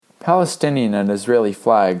Palestinian and Israeli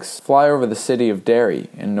flags fly over the city of Derry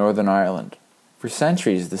in Northern Ireland. For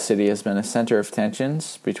centuries, the city has been a center of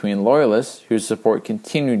tensions between Loyalists, who support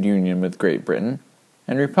continued union with Great Britain,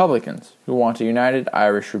 and Republicans, who want a united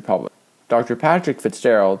Irish Republic. Dr. Patrick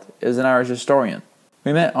Fitzgerald is an Irish historian.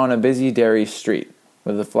 We met on a busy Derry street,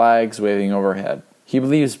 with the flags waving overhead. He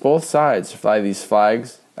believes both sides fly these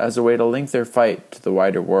flags as a way to link their fight to the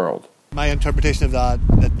wider world. My interpretation of that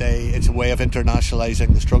it's a way of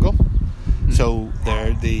internationalising the struggle. So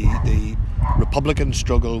the Republican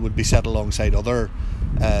struggle would be set alongside other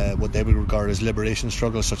what they would regard as liberation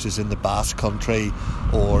struggles, such as in the Basque Country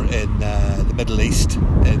or in the Middle East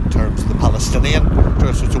in terms of the Palestinian.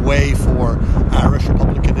 So it's a way for Irish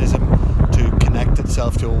republicanism to connect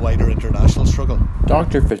itself to a wider international struggle.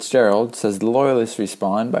 Dr. Fitzgerald says the Loyalists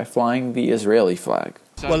respond by flying the Israeli flag.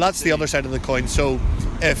 Well, that's the other side of the coin. So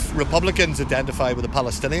if Republicans identify with the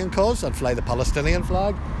Palestinian cause and fly the Palestinian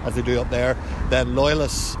flag, as they do up there, then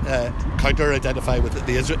Loyalists counter-identify with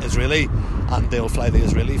the Israeli, and they'll fly the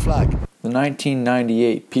Israeli flag. The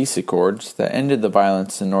 1998 peace accords that ended the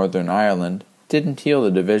violence in Northern Ireland didn't heal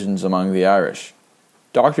the divisions among the Irish.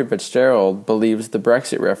 Dr. Fitzgerald believes the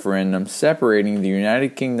Brexit referendum separating the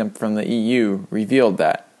United Kingdom from the EU revealed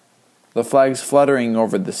that. The flags fluttering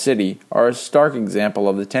over the city are a stark example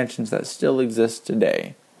of the tensions that still exist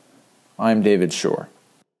today. I'm David Shuer.